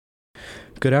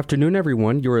Good afternoon,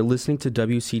 everyone. You are listening to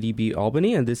WCDB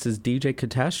Albany, and this is DJ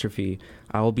Katastrophy.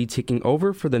 I will be taking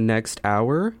over for the next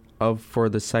hour for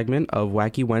the segment of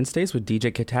Wacky Wednesdays with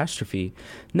DJ Katastrophy.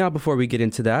 Now, before we get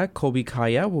into that, Colby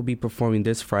Kaya will be performing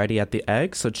this Friday at the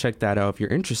Egg, so check that out if you're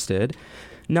interested.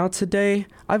 Now, today,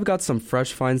 I've got some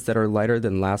fresh finds that are lighter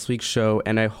than last week's show,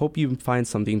 and I hope you find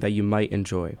something that you might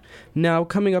enjoy. Now,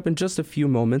 coming up in just a few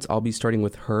moments, I'll be starting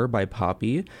with Her by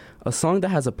Poppy, a song that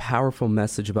has a powerful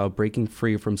message about breaking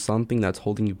free from something that's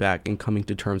holding you back and coming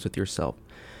to terms with yourself.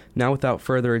 Now, without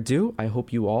further ado, I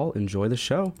hope you all enjoy the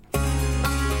show.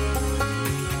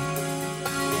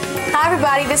 Hi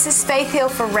everybody, this is Faith Hill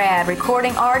for RAD,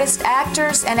 recording artists,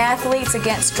 actors, and athletes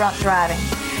against drunk driving.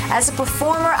 As a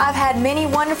performer, I've had many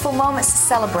wonderful moments to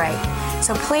celebrate.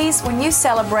 So please, when you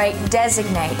celebrate,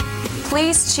 designate.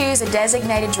 Please choose a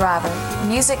designated driver.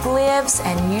 Music lives,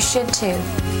 and you should too.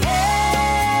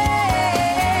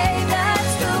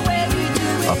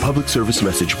 A public service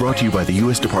message brought to you by the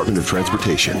U.S. Department of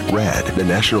Transportation, RAD, the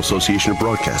National Association of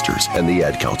Broadcasters, and the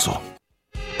Ad Council.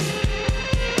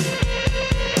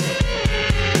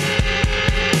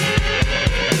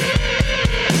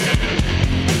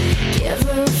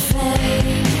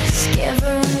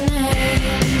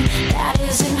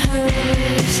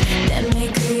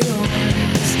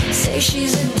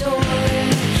 She's adored,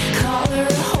 call her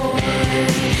a whore,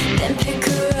 then pick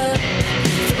her up,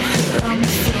 throw her on the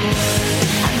floor.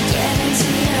 I'm getting to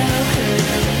know her,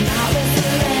 and all of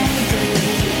her anger,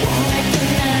 you won't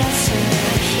recognize her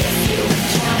if you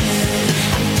encounter her.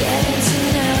 I'm getting to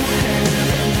know her,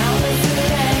 and all of her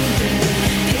anger,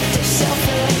 picked herself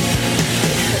up,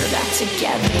 put her back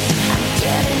together. I'm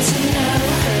getting to know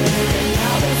her, and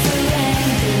all of her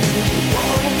anger, you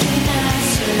won't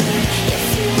recognize her if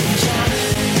you encounter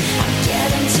her. I'm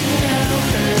getting to know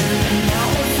her, and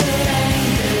all of her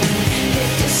anger,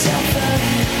 picked herself up,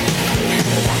 put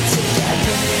her back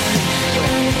together.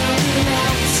 Running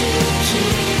out to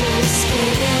keep her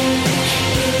skin,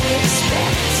 you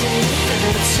expected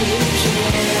her to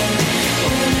care.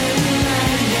 When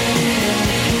reminded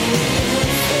of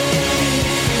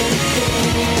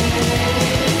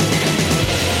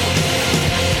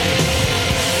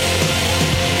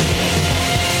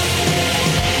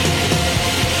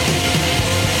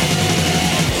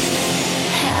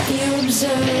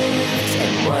observed,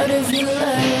 and what have you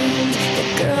learned? The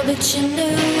girl that you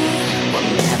knew will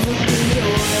never be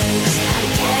yours. I'm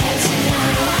getting to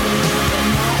know her,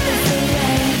 and all of her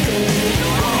anger,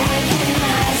 you won't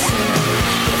recognize her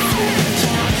if you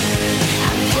encounter her.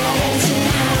 I'm getting to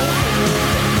know her,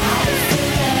 and all of her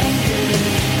anger,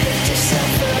 picked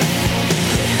herself up,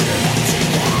 put her back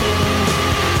together.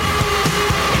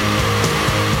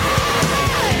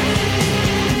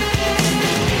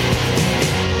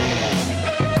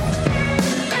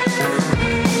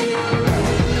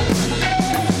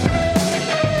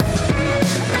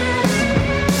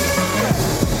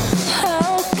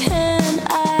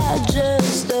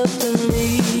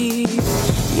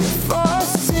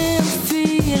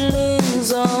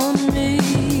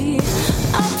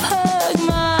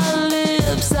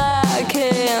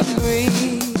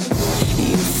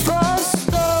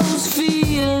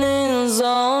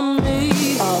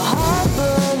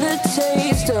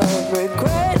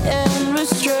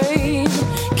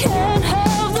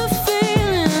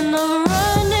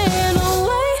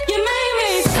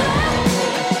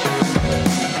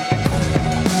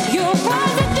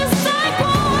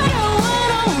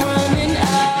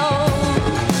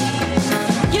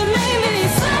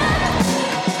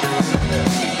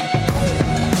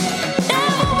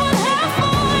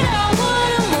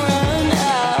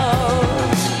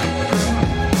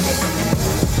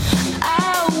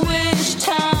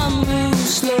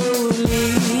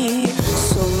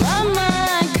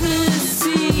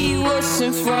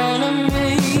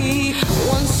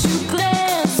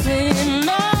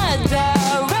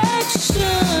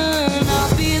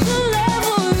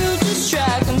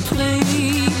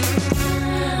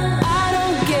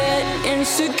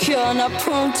 Not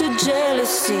prone to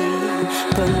jealousy,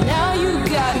 but now you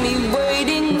got me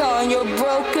waiting on your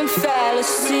broken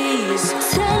fallacies.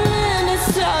 10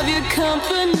 minutes of your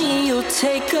company, you'll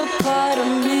take a part of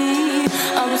me.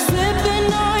 I'm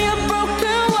slipping on your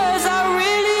broken words, I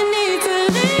really need to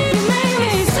leave. You make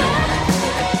me sad.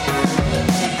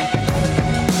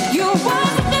 Your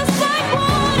words are just like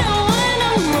water when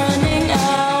I'm running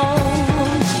out.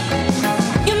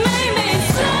 You make me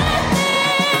sad.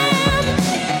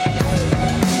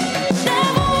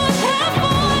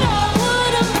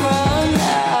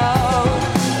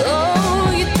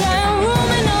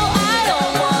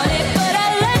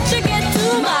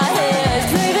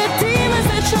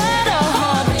 Try to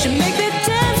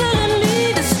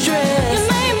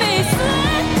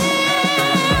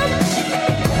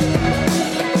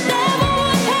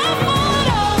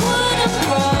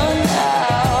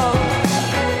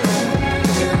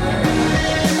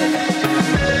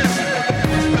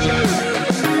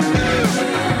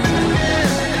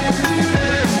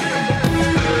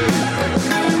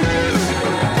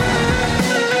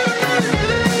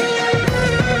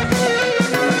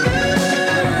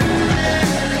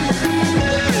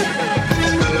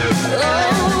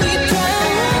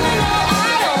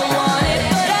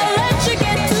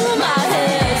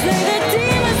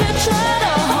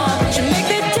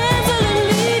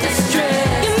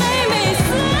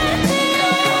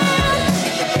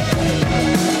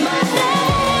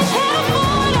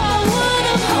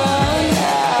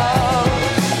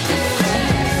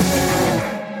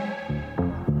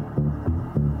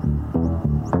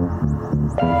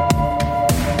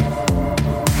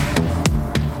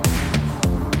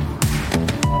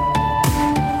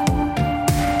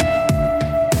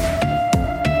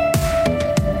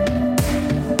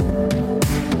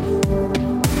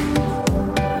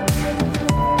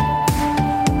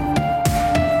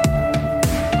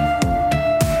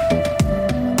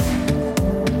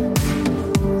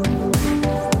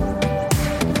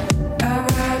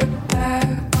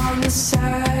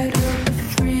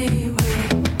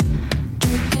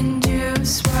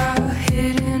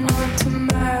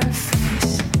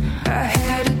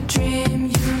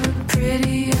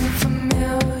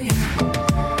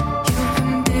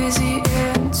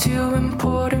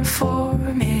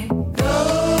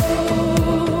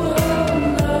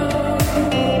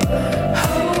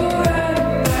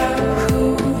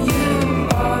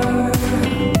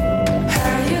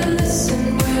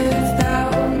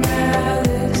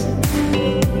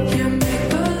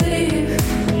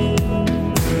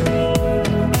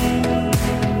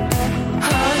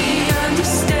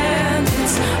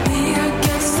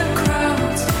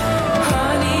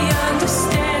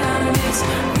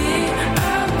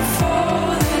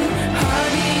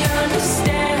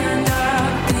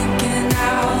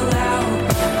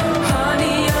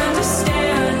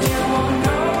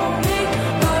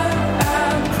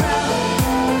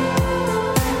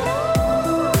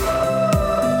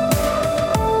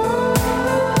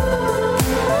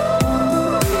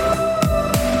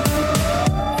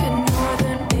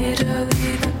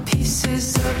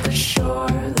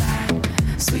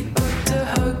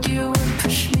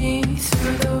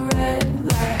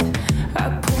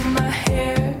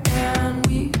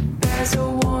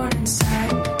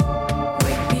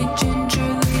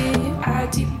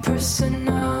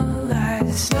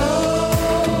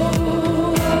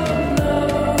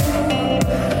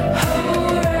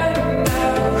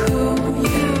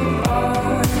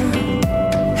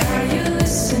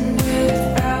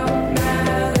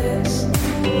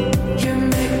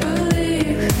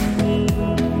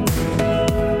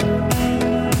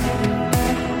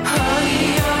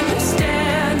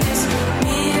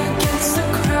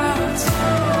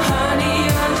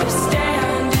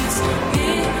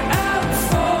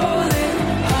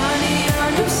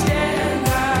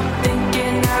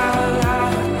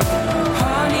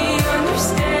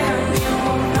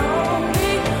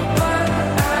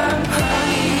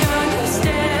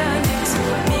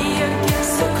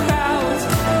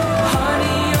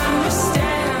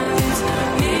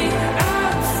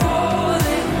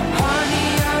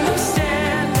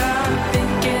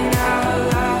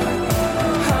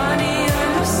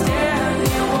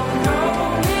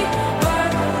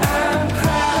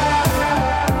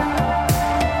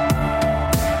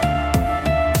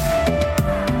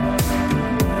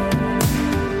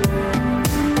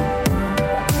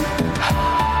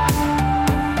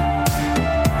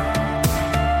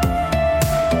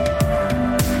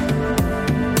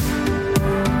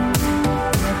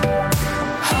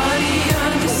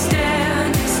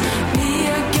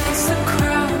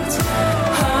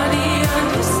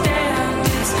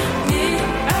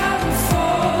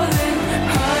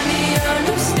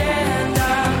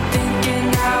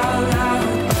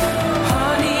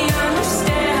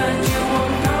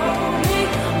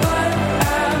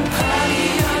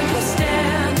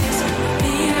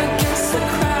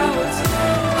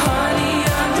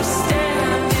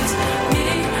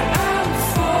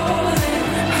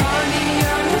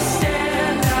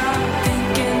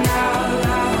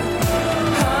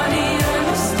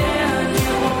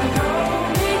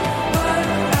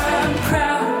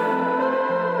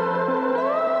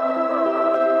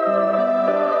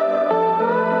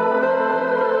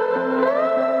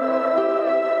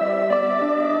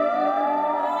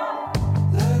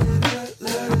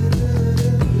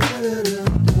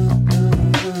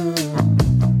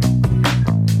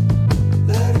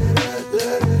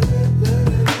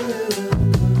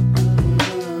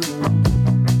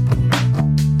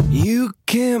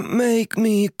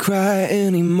cry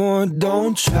anymore,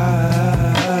 don't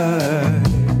try.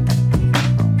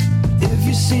 If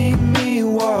you see me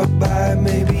walk by,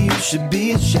 maybe you should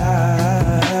be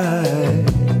shy.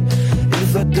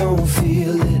 If I don't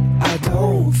feel it, I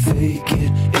don't fake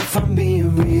it. If I'm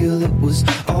being real, it was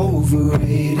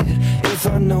overrated. If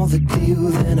I know the deal,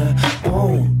 then I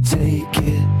won't take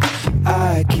it.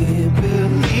 I can't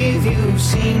believe you've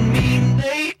seen me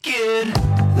naked.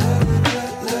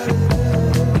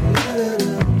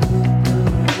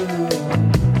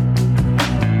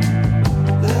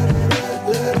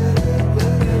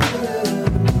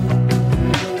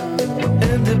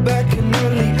 Ended back in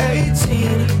early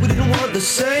 18. We didn't want the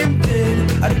same thing.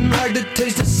 I didn't like the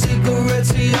taste of cigarettes,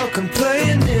 so y'all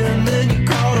complaining. Then you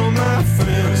called all my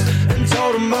friends and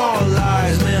told them all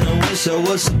lies. Man, I wish I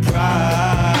was surprised.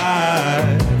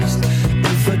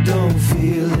 If I don't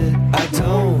feel it, I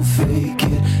don't fake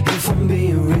it. If I'm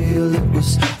being real, it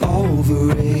was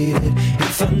overrated.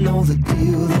 If I know the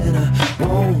deal, then I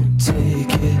won't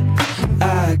take it.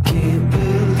 I can't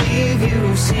believe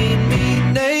you've seen me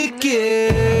naked.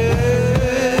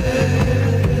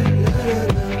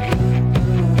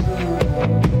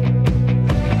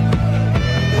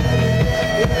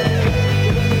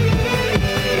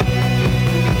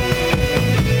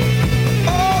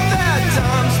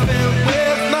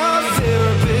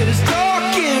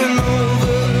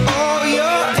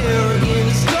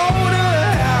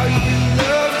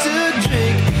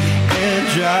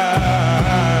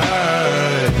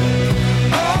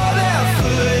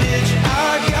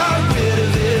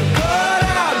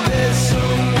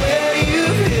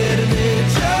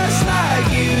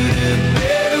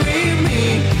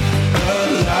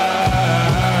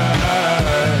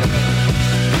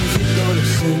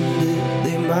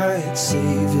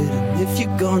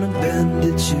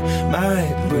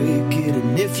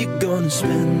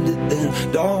 Spend it, then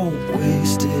don't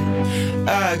waste it.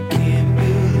 I can't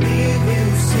believe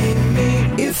you've seen me.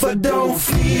 If I don't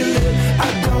feel it,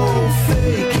 I don't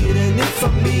fake it. And if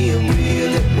I'm being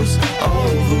real, it was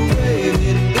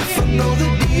overrated. If I know the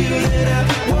deal, then I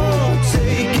won't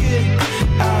take it.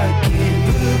 I can't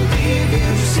believe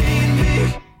you've seen me.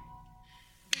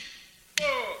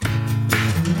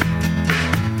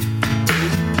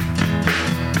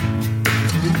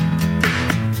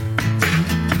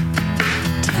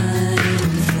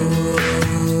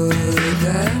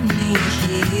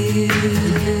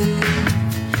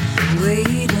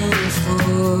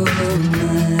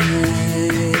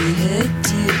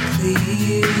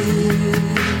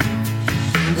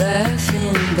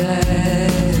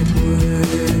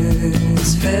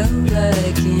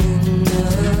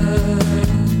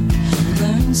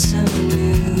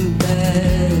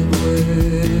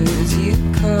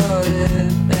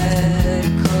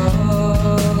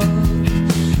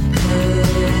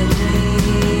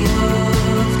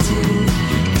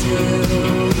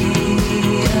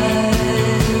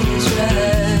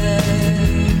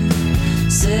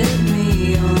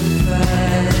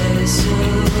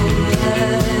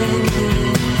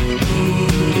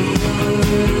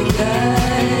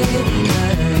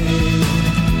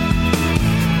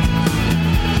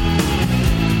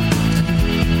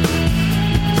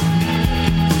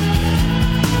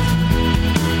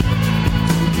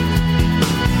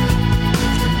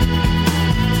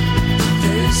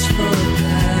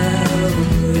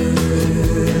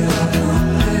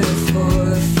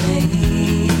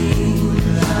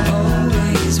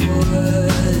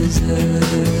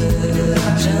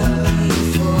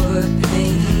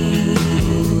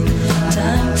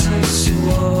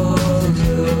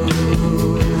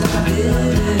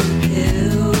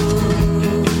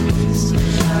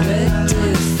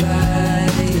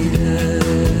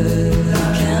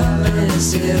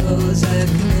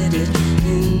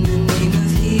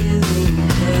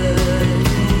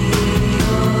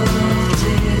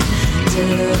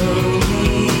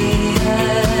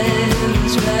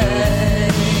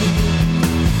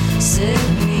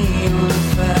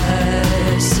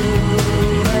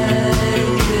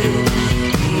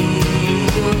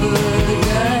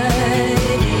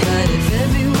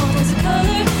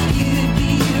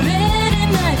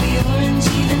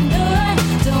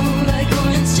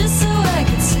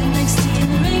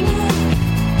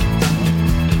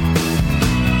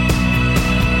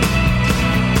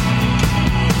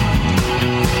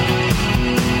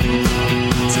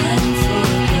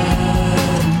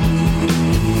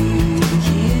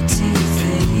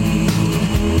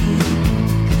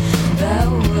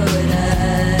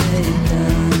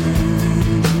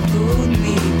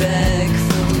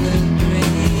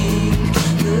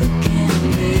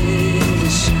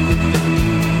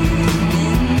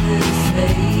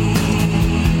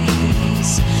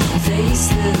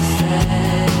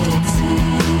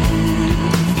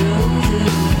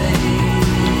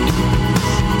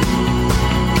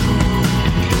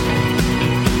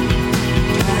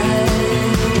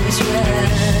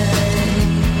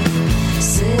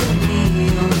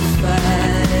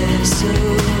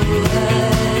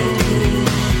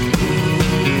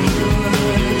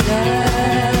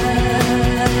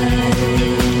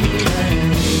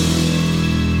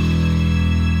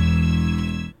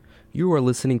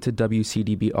 listening to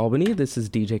WCDB Albany. This is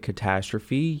DJ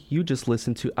Katastrophy. You just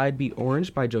listened to I'd Be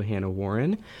Orange by Johanna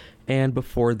Warren. And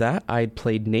before that, I'd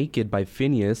played Naked by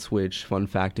Phineas, which, fun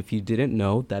fact, if you didn't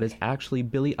know, that is actually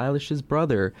Billie Eilish's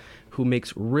brother, who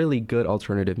makes really good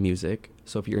alternative music.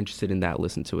 So if you're interested in that,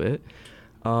 listen to it.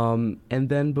 And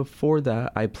then before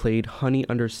that, I played Honey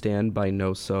Understand by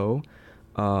No So.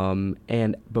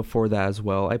 And before that as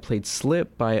well, I played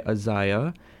Slip by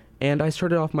Azaya. And I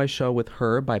started off my show with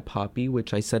Her by Poppy,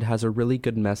 which I said has a really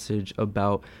good message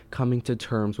about coming to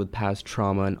terms with past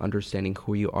trauma and understanding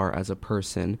who you are as a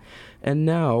person. And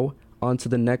now, on to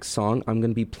the next song. I'm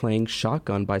going to be playing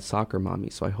Shotgun by Soccer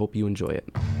Mommy, so I hope you enjoy it.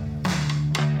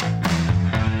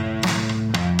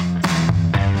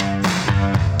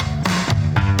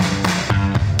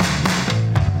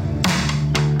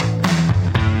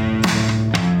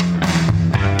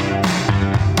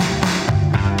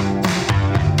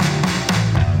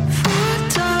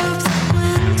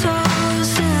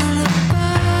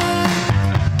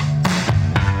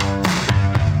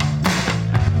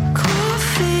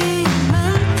 Coffee,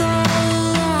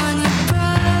 menthol on your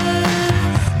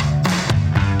breath.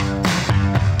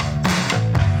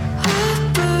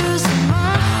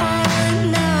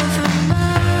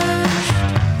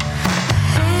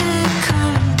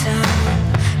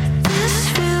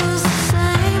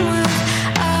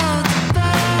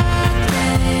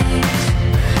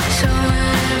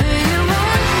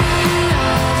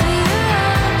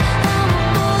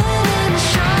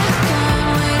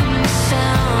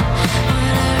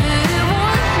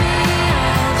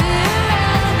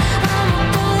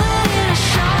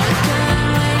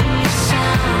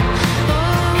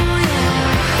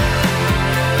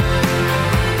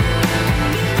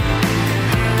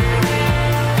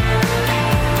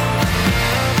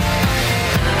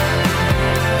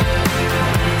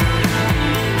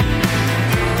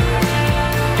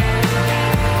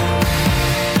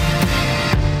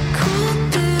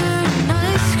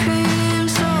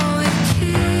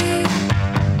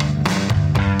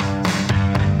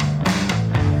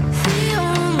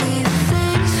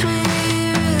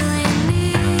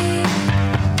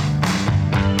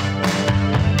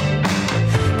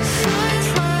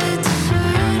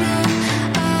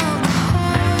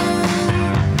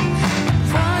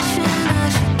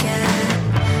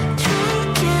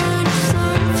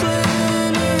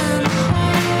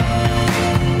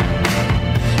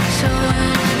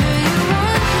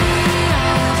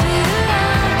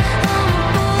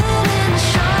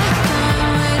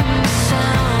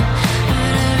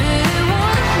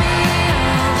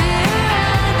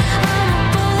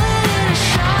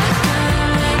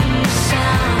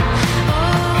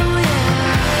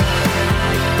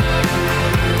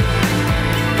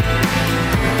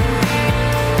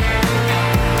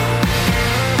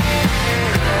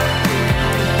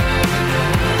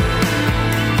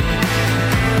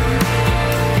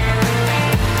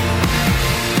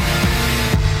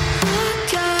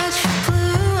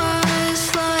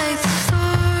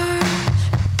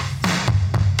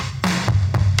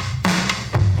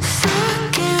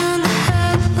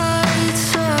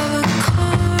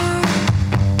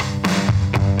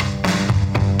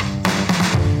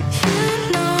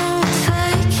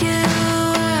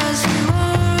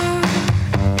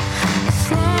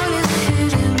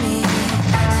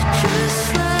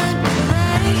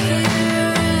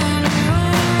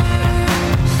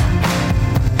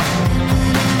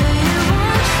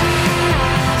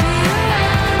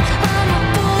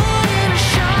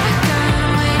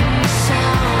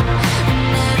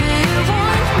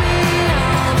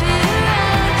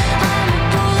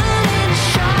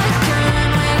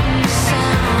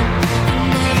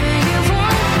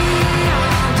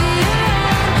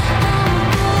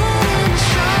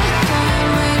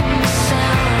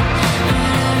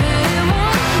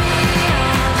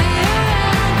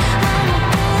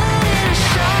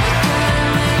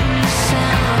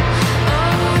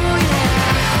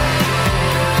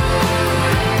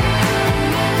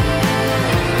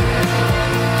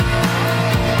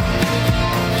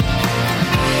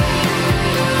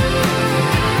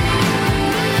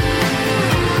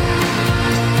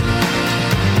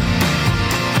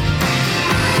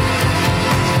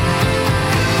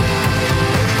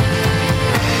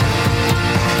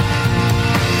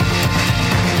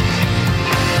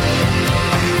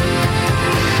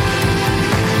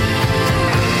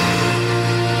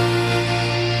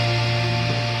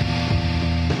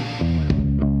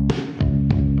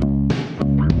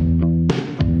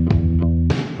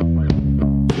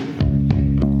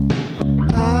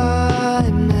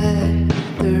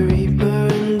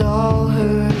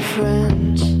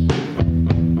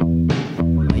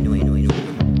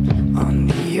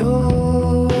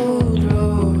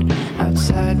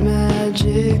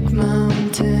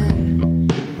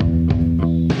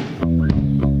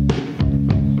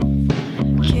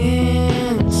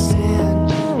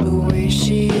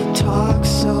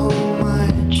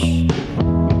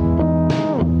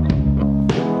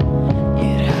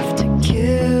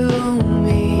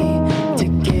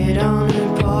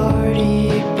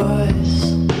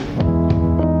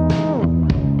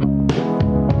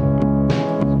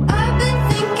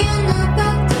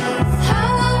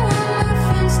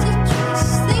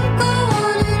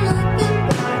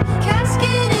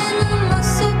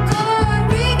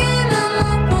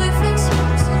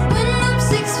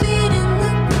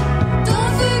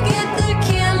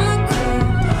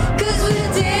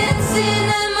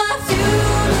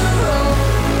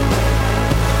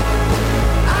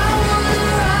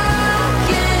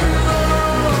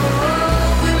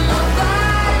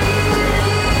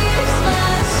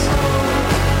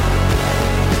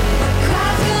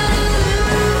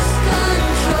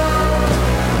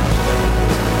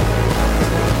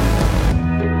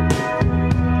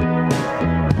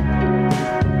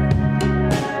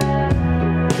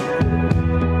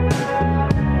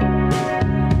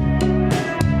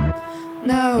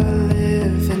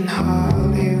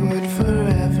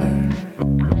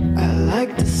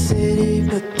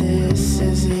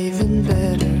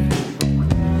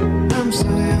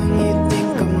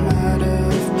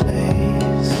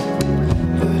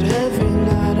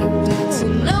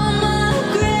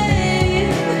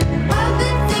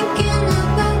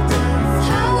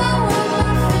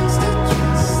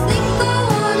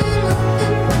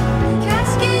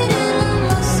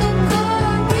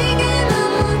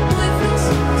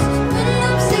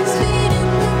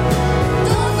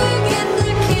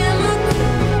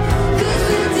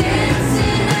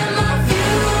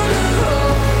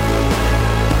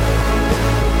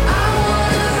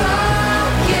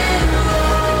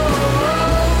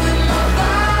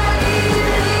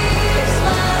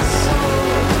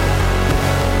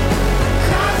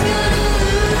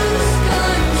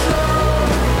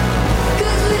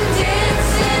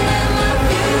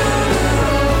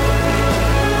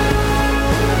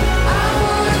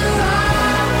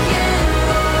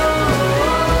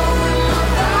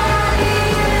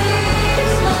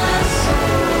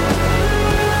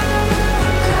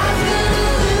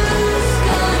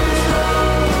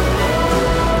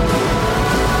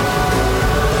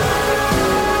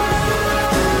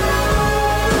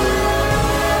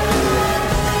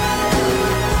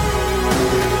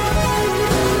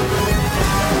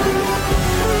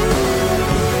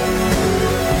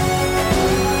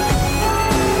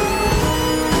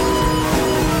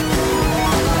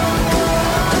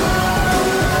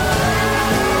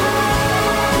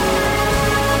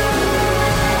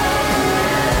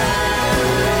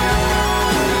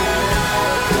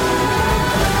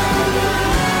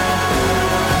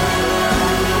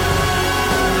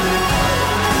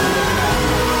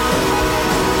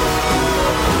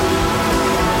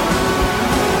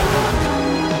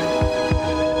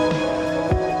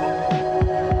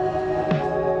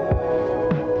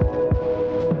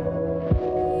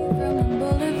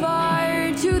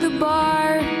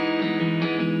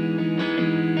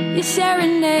 You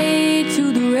serenade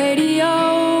to the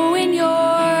radio in your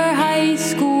high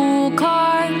school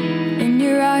car, and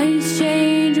your eyes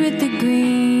change with the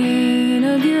green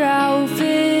of your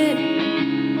outfit.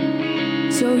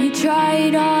 So you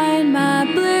tried on my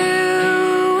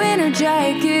blue winter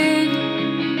jacket.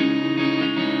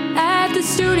 At the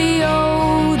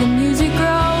studio, the music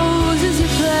grows as you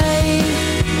play.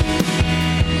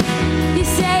 You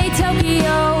say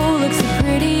Tokyo looks the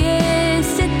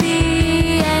prettiest at the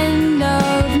end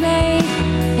of May,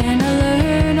 and I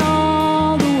learn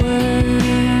all the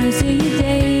words of your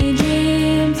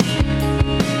daydreams,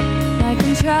 like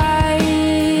I'm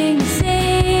trying to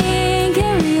sing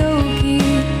karaoke.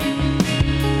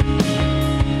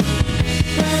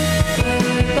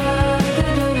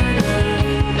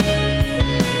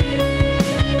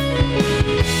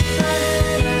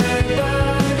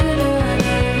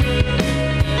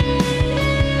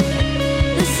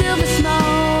 The silver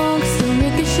smoke still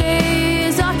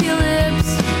ricochets off your lips.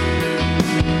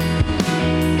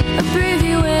 I breathe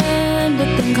you in, but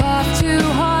then cough too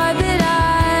hard that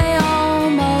I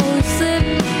almost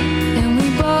slipped, and we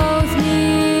both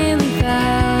nearly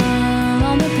fell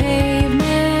on the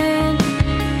pavement.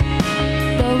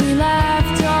 But we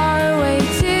laughed our way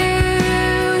to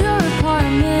your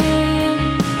apartment.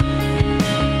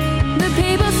 The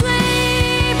people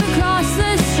sleep across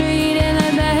the street in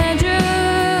their bedroom.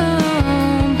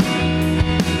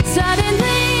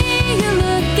 Suddenly you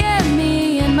look at me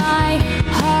and my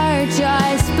heart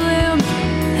just blew.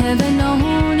 Haven't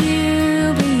known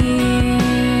you for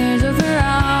years or for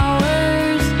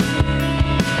hours,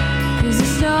 'cause the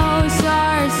snow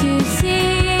starts to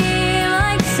seem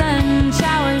like sun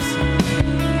showers.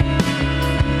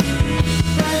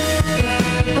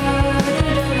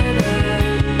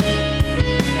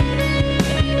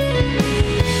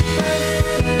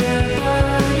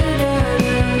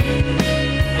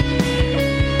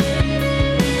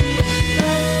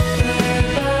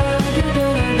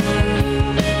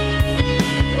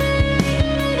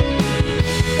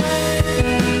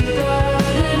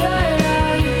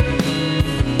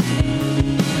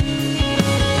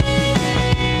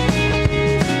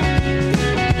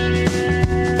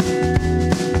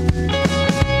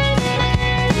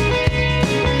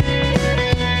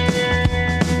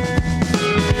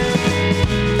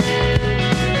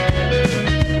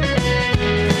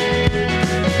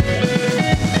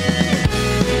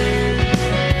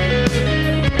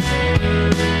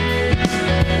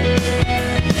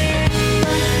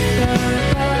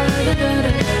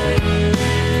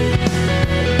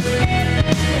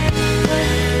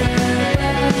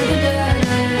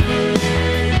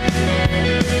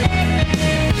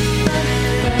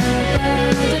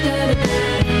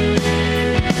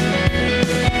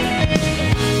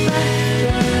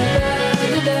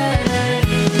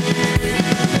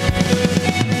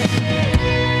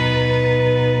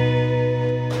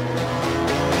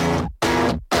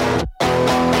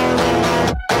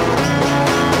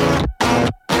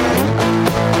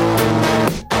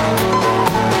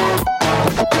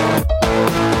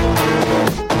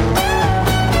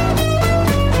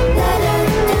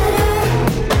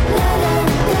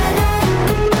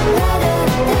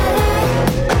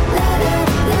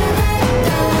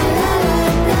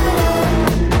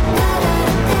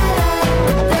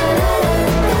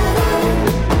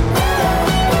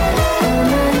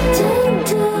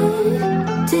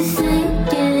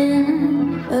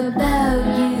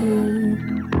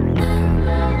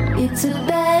 It's a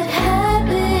bad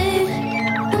habit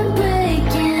I'm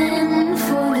breaking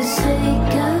for the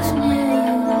sake of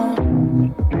new.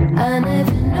 I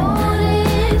never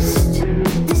noticed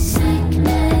the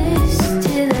sickness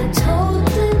till I told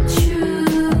the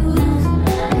truth.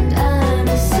 And I'm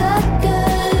a sucker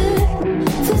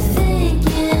for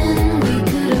thinking we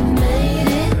could have made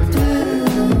it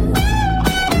through.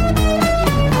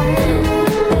 I know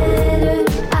better,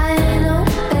 I know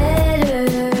better,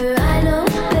 I know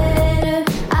better.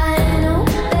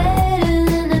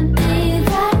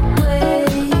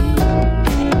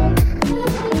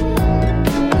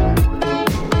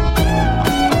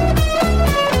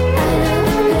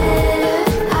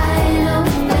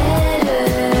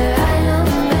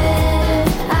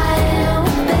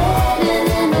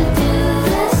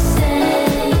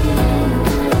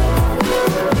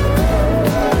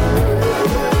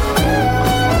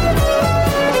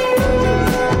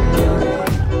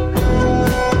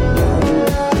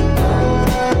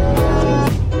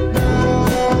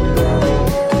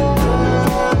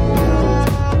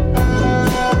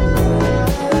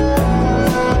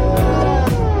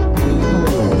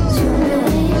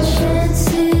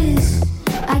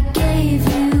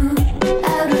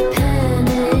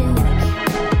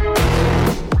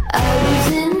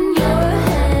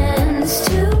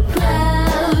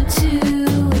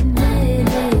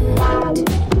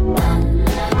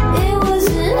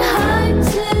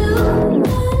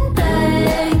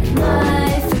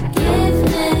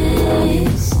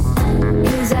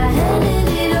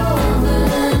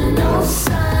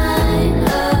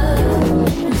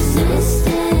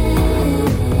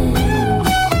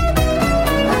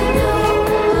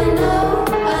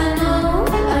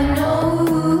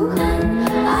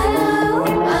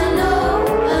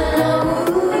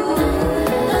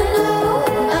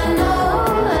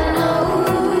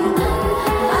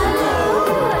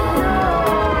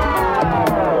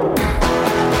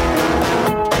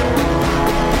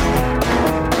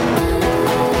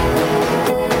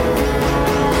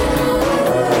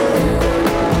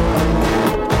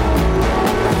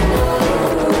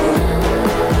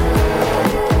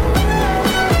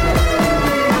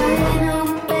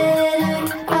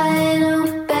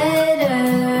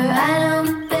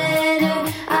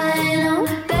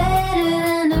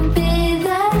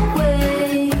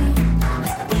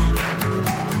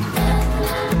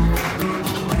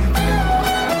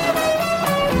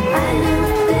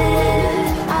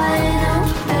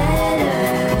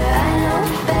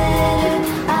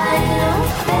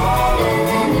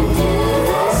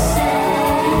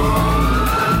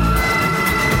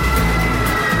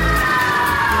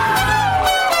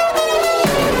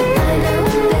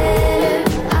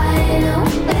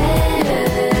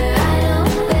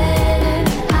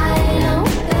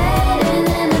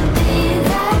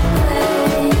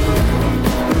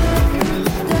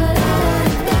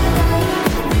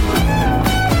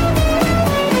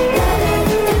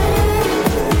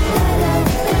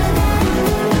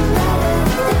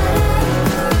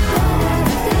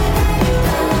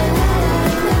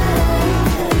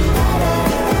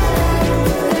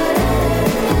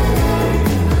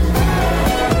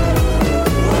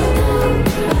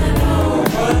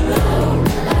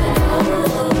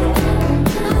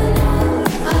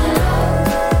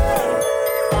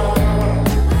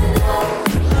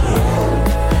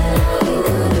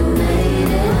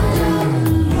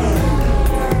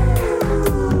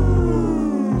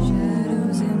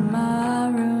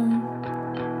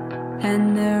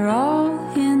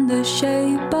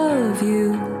 you.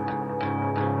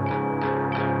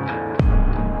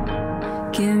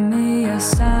 Give me a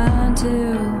sign to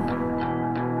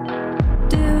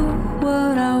do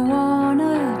what I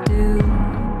wanna do.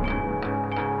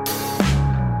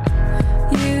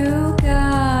 You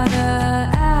gotta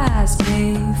ask me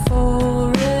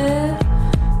for it,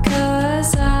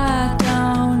 'cause I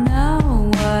don't know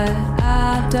what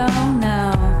I don't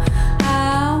know.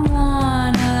 I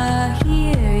wanna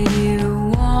hear you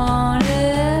want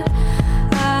it.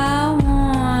 I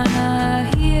wanna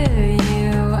hear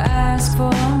you ask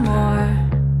for more.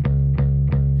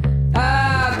 I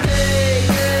pay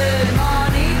good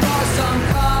money for some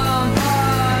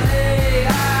company.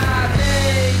 I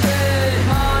pay good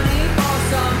money for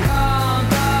some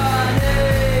company.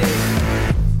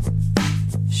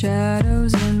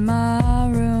 Shadows in my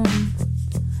room,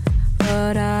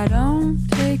 but I don't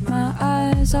take my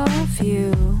eyes off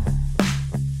you.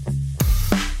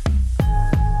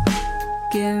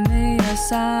 Give me a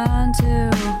sign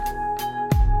to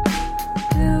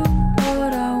do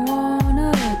what I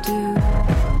wanna do.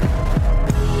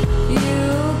 You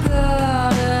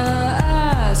gotta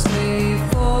ask me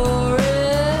for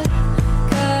it,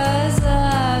 'cause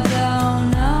I don't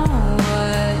know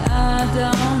what I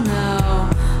don't know.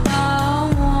 I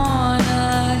wanna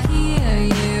hear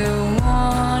you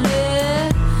want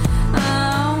it. I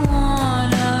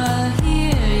wanna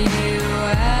hear you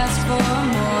ask for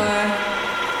more.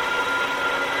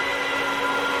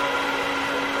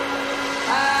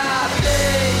 I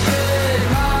pay good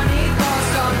money for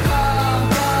some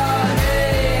company.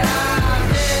 I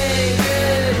pay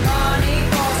good money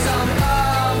for some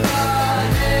company.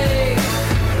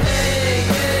 Pay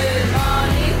good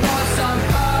money for some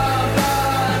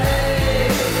company.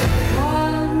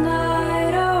 One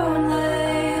night only,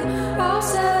 I'll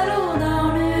settle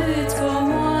down if it's for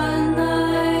one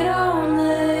night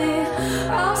only.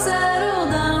 I'll settle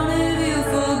down if you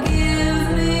forgive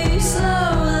me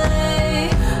slowly.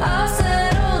 I'll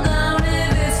settle down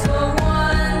if it's for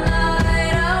one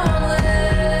night only.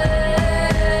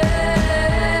 I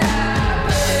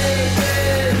pay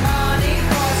good money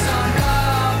for some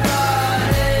company.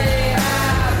 I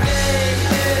pay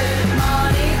good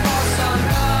money for some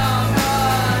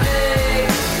company.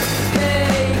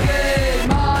 Pay good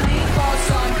money for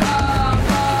some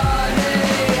company.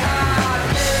 I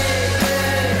pay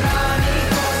good money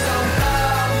for some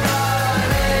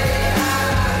company.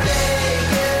 I pay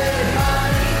good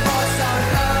money for some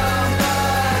company.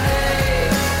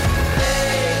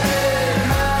 Pay good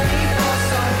money for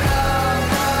some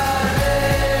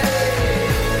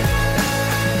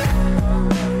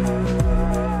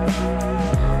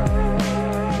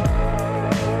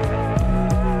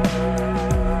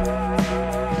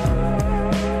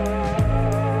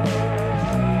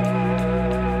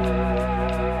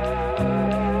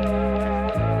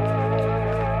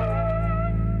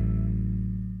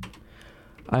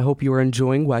I hope you are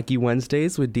enjoying Wacky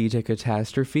Wednesdays with DJ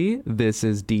Katastrophy. This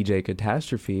is DJ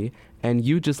Katastrophe, and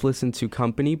you just listened to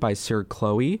Company by Sir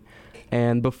Chloe.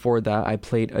 And before that, I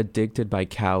played Addicted by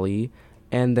Callie.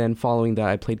 And then following that,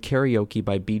 I played Karaoke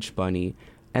by Beach Bunny.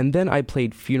 And then I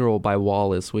played Funeral by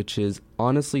Wallice, which is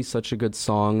honestly such a good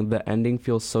song. The ending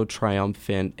feels so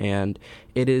triumphant, and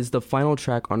it is the final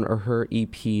track on her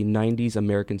EP, 90s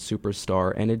American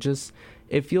Superstar, and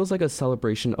it feels like a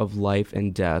celebration of life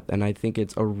and death, and I think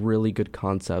it's a really good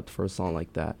concept for a song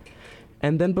like that.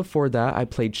 And then before that, I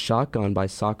played Shotgun by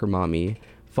Soccer Mommy,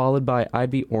 followed by I'd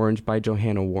Be Orange by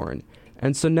Johanna Warren.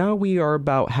 And so now we are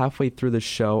about halfway through the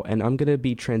show, and I'm going to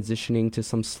be transitioning to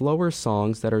some slower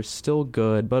songs that are still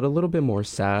good, but a little bit more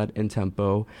sad in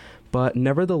tempo. But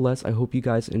nevertheless, I hope you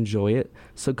guys enjoy it.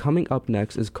 So coming up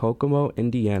next is Kokomo,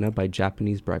 Indiana by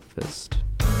Japanese Breakfast.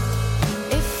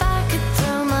 If I could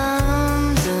throw my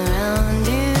arms around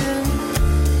you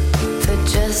for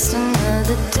just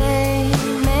another day,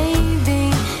 maybe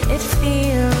it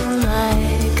feels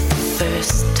like the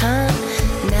first time.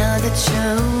 Now that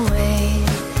you're away,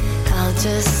 I'll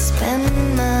just spend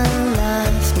my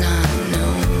life not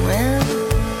knowing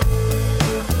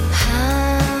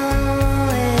how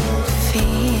it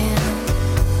feels.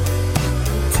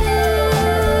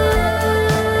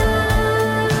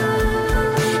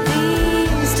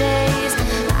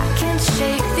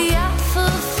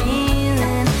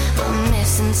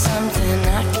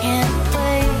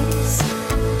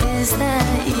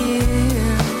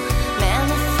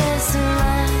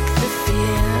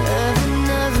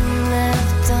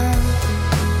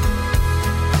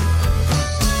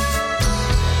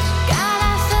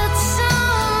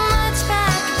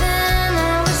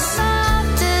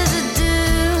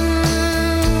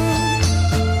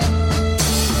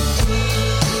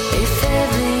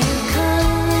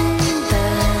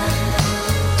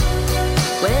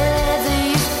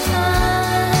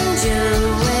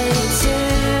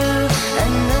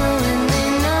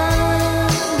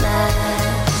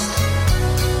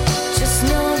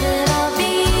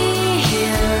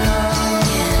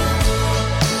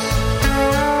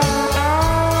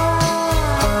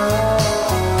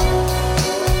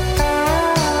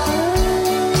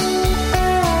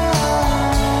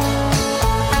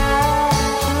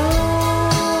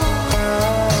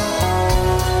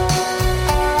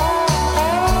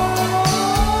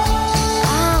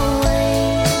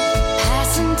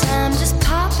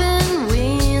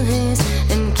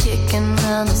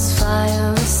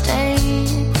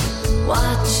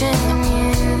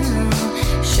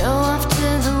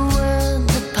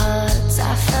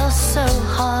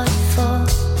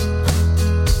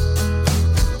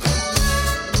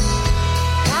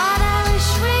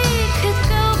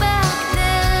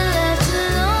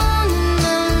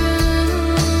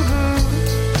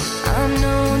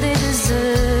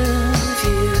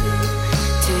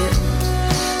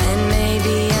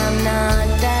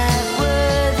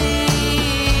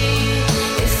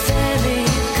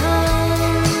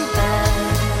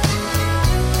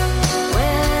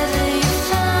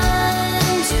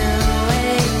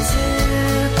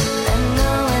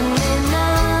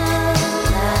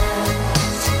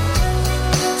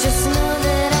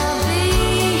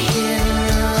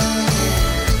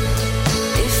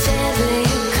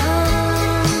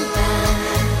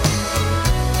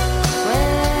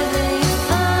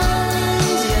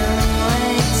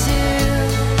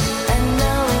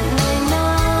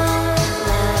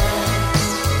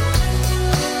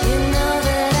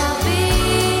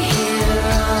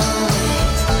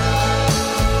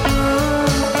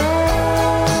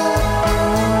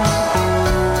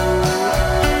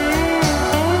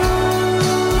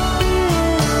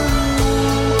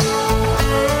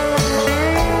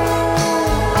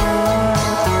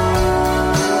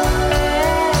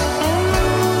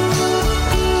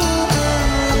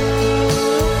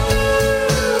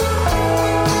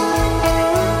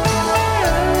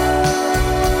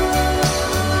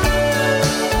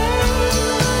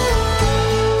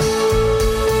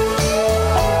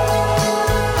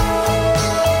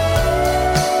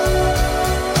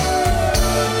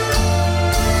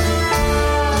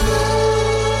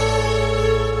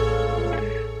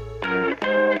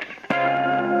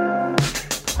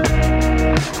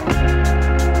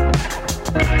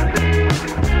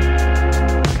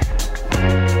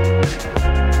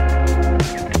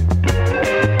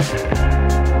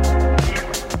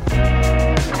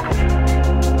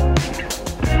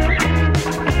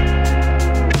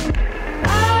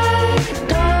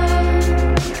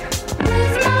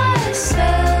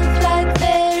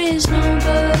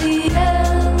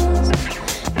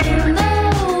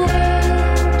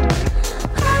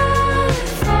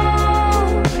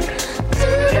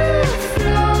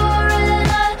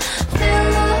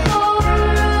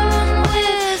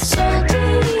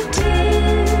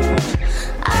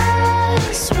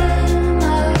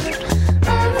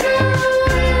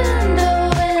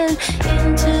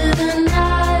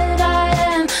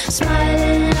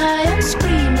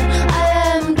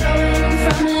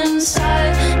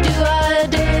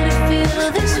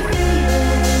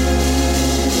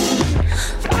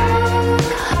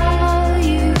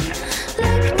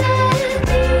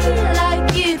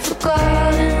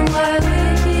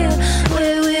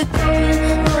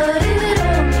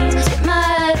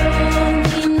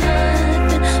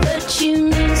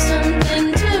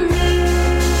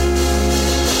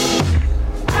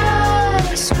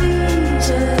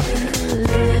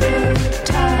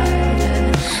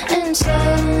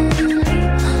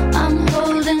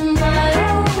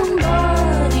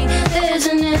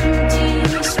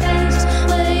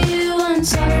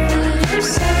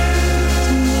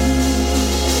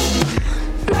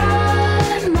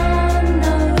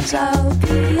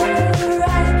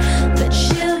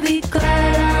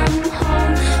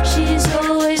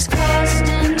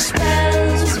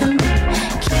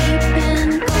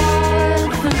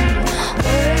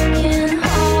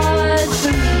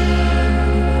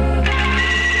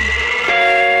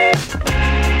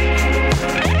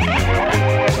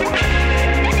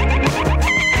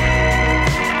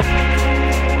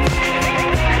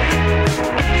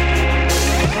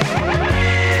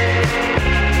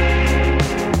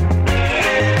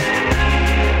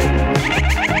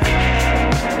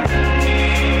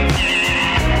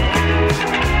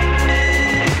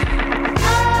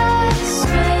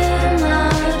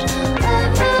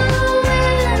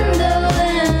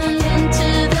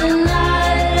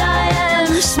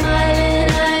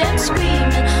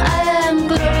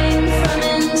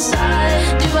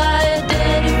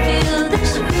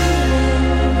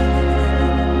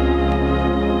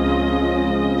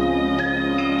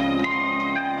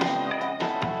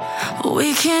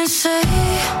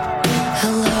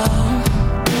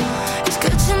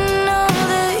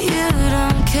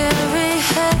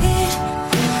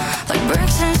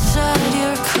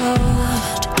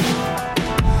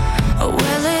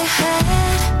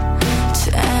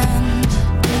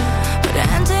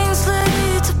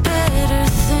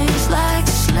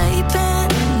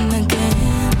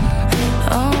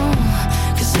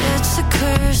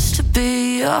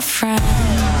 your friend.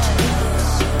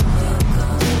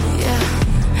 Yeah,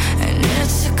 and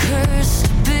it's a curse to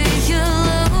be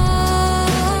alone.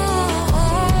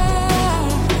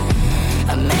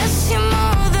 I miss you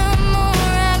more the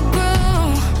more I grow.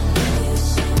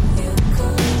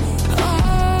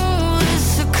 Oh,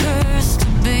 it's a curse to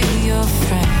be your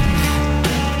friend.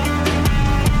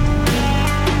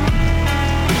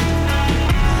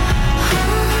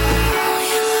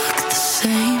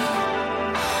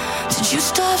 You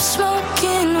stop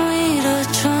smoking weed or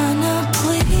trying to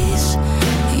please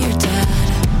your dad.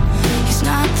 He's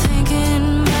not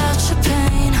thinking about your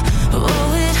pain.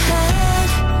 Oh, it had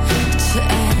to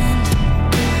end,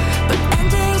 but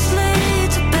endings lead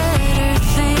to better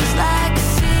things like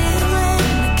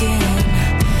feeling again.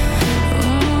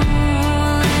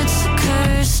 Oh, it's a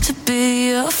curse to be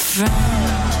your friend.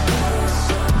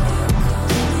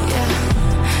 Yeah,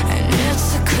 and it's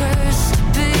a curse to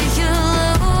be your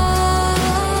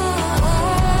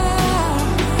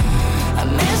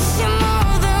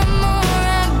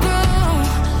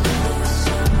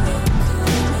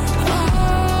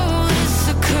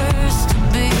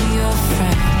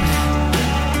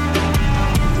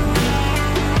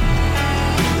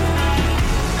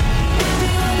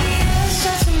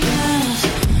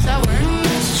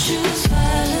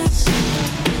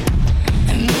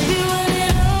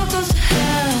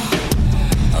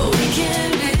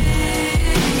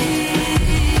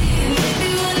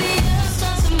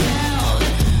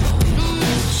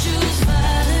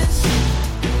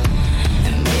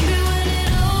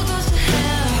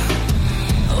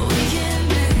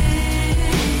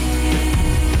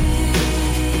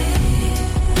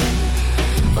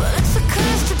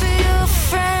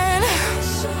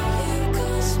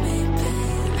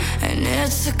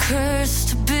It's a curse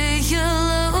to be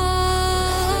alone.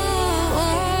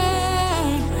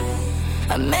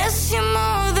 I miss you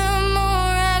more the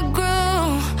more I grow.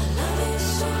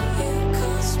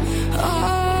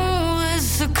 Oh,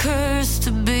 it's a curse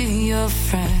to be your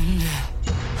friend.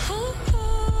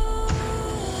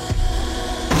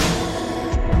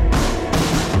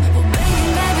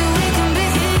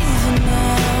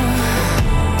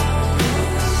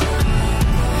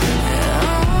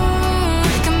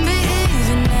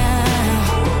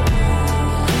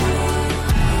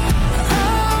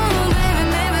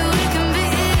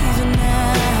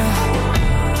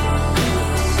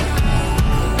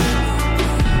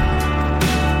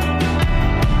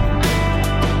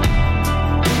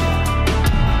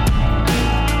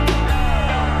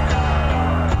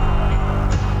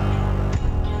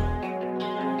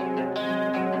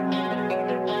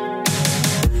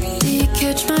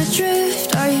 Catch my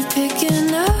drift, are you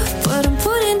picking up what I'm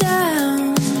putting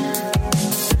down?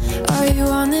 Are you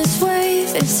on this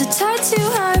wave? It's a tide too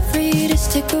high for you to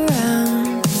stick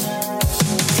around.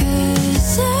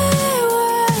 'Cause I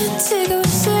want to go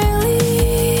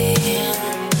sailing.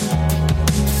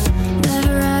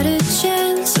 Never had a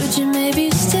chance, would you maybe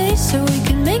stay so we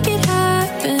can make it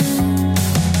happen?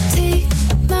 Take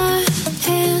my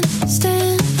hand,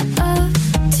 stand up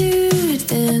to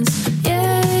dance.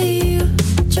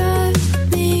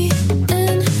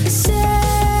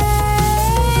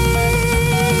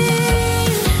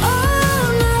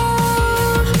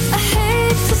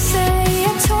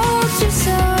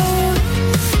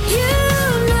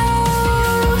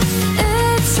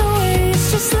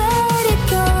 Just let it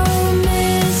go,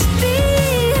 misbehave,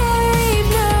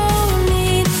 no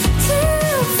need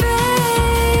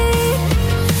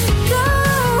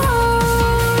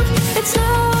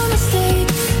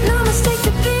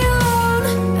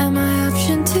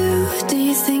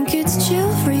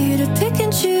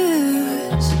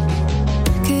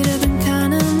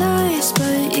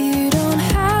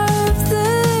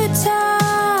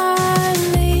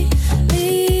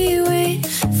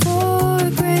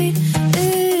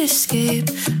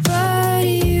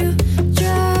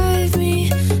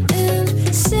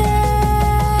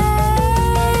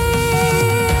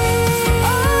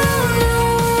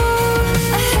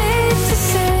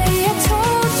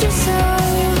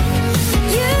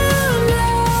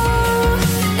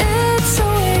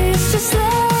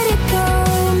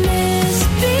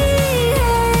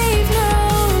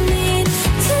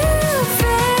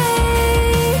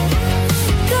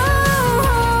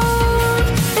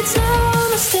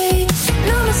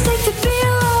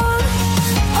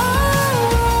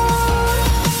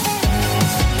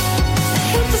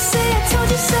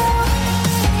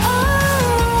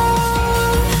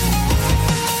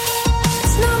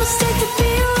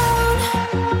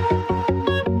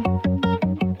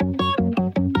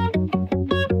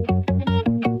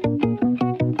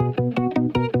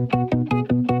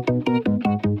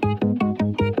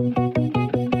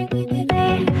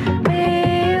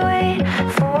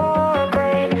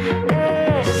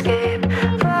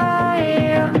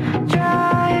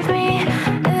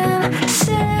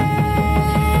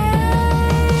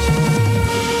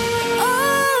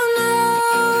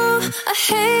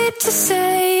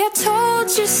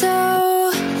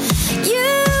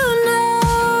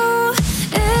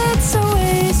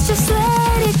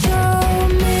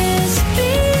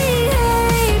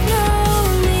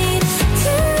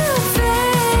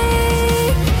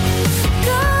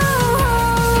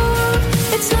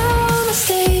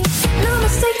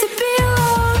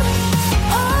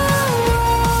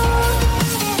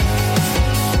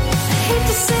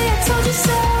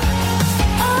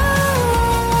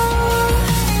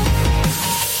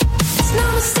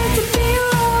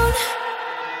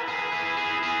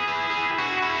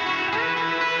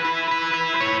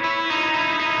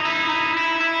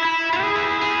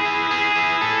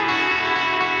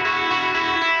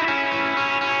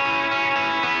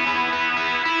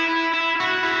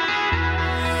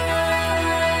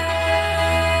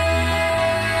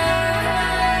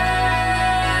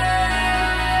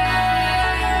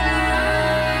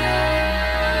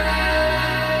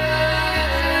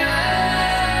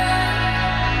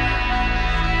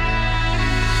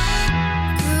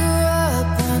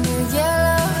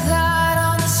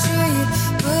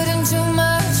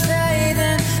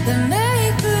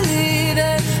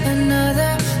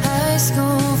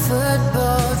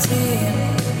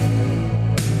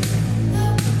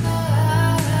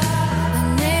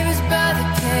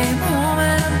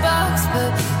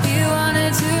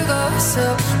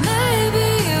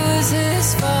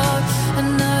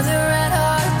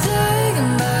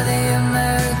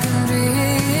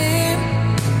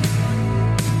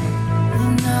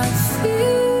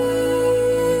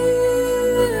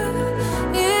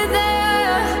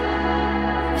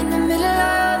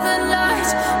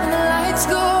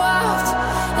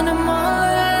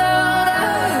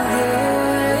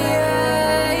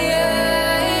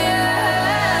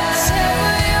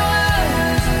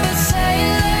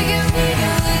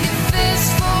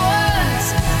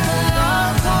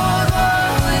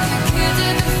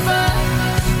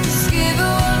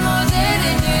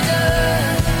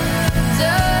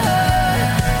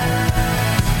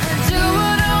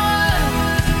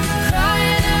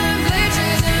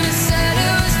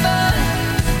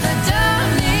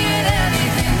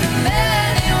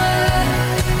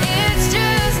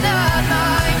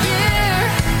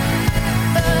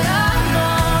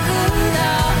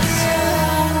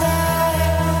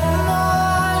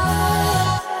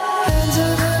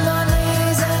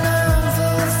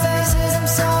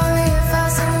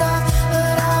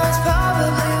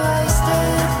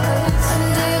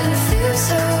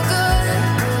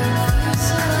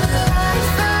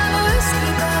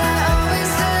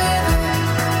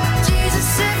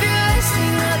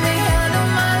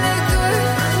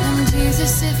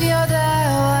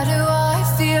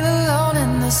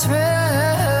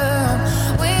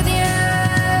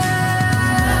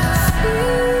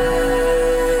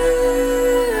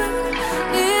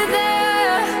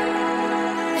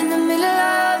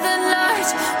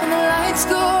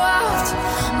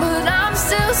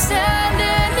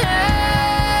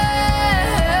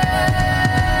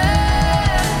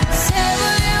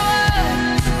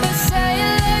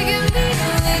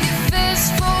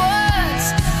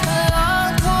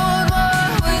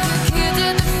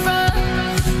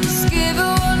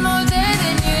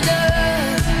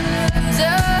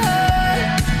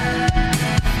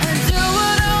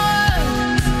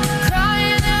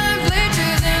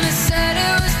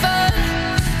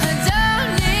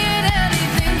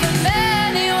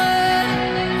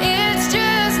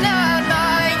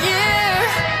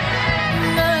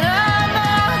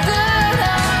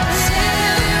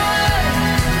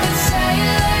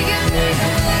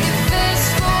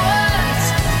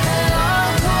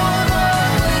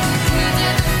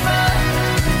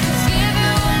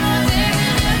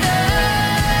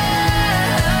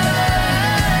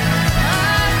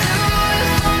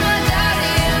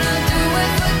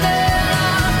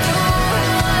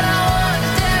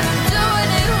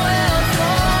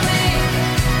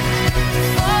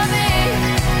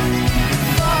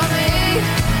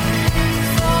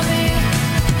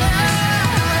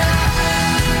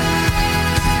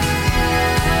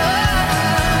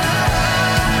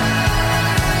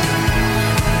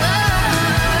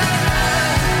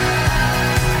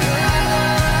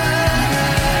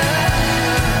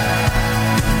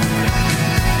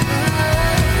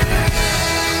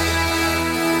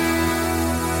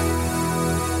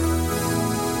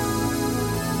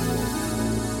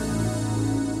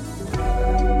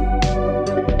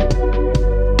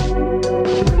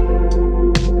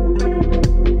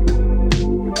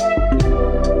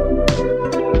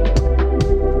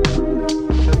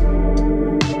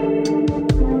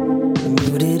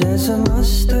eyes are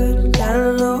mustard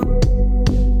yellow.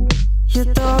 You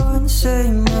don't say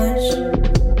much.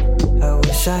 I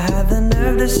wish I had the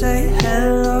nerve to say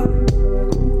hello.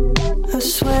 I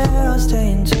swear I'll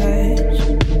stay in touch.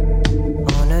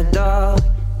 On a dull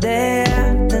day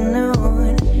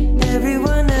afternoon,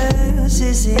 everyone else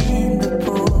is in the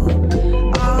pool.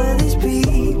 All of these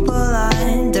people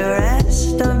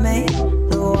underestimate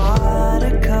the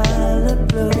watercolor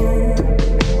blue.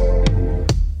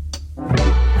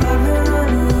 I've been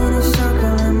running in a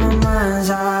circle in my mind's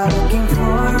eye, looking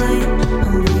for rain.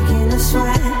 I'm breaking a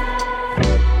sweat.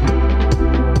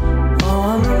 Oh,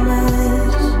 I'm a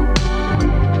mess.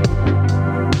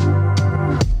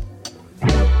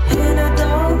 And I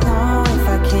don't know if I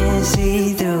can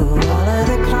see through all of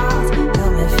the clouds.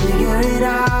 Help me figure it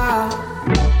out.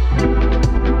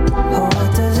 Oh, what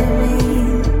does it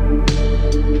mean?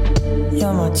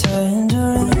 You're my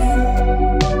tangerine.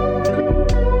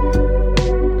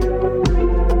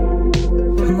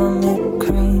 My mint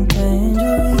cream tangerine.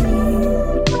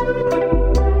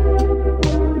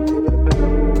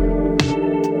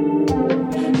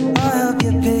 I'll help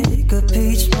you pick a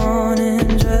peach morning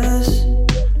dress,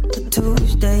 a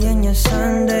Tuesday in your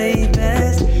Sunday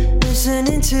best,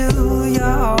 listening to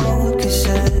your old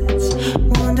cassettes,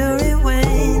 wondering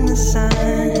when the sun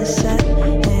is set,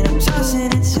 and I'm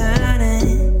tossing and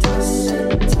turning,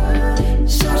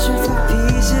 searching for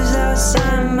pieces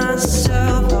outside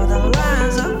myself. All the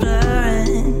lines are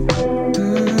blurring.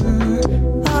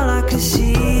 All I could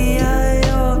see are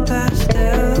your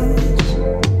pastels.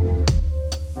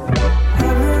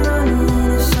 I've been running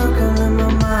in a circle in my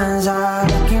mind's eye,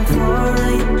 looking for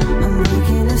rain. I'm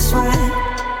breaking a sweat.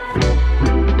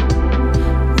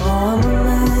 Oh, I'm a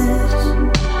mess.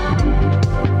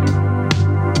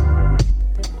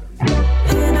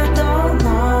 And I don't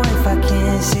know if I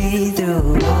can see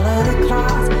through all of the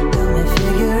clouds. Help me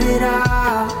figure it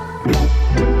out.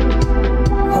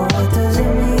 Oh, what does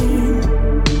it mean?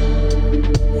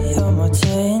 You're my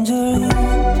tangerine.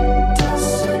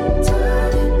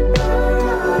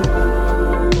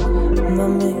 My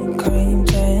mint cream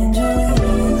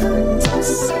tangerine.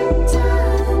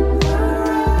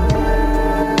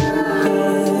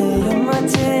 Yeah, you're my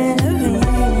tangerine.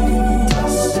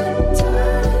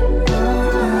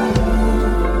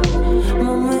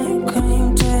 My mint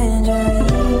cream tangerine.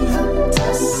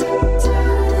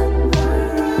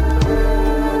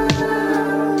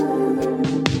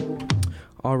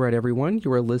 All right, everyone,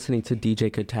 you are listening to DJ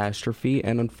Katastrophy,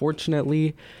 and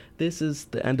unfortunately, this is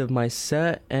the end of my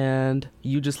set, and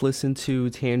you just listened to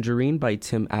Tangerine by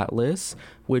Tim Atlas,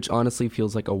 which honestly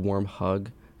feels like a warm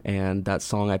hug, and that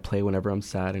song I play whenever I'm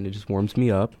sad, and it just warms me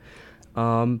up.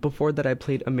 Before that, I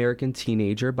played American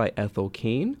Teenager by Ethel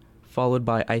Cain, followed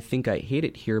by I Think I Hate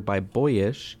It Here by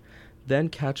Boyish, then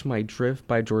Catch My Drift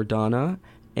by Jordana,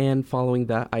 and following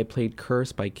that, I played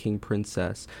Curse by King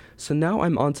Princess. So now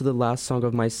I'm on to the last song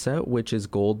of my set, which is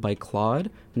Gold by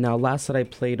Claud. Now, last set I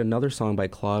played another song by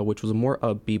Claud, which was more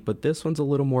upbeat, but this one's a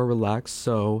little more relaxed,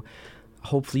 so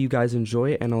hopefully you guys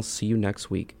enjoy it, and I'll see you next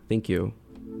week. Thank you.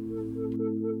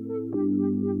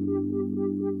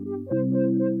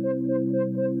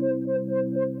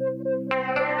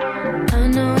 I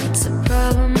know it's a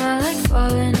problem, I like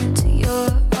falling into your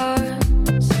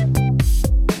arms.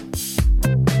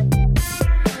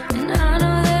 And I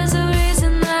know there's a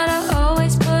reason that I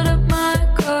always put up my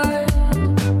guard.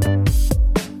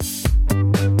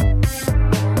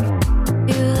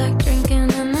 You like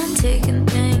drinking and then taking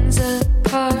things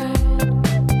apart.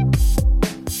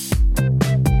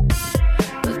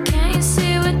 But can't you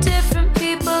see we're different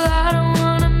people? I don't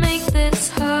wanna make this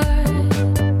hard.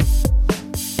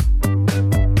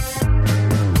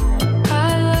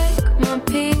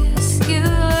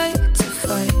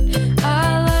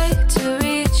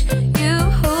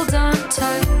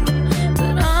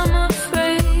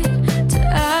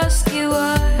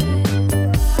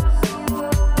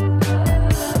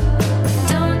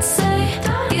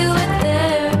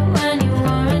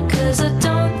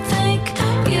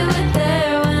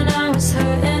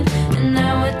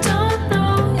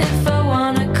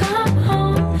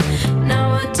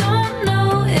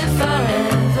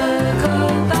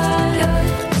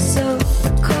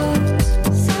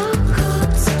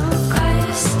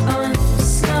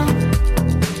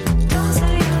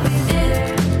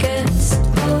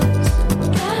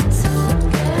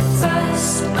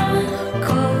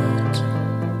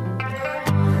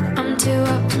 Too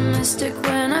optimistic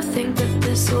when I think that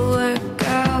this will work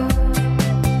out.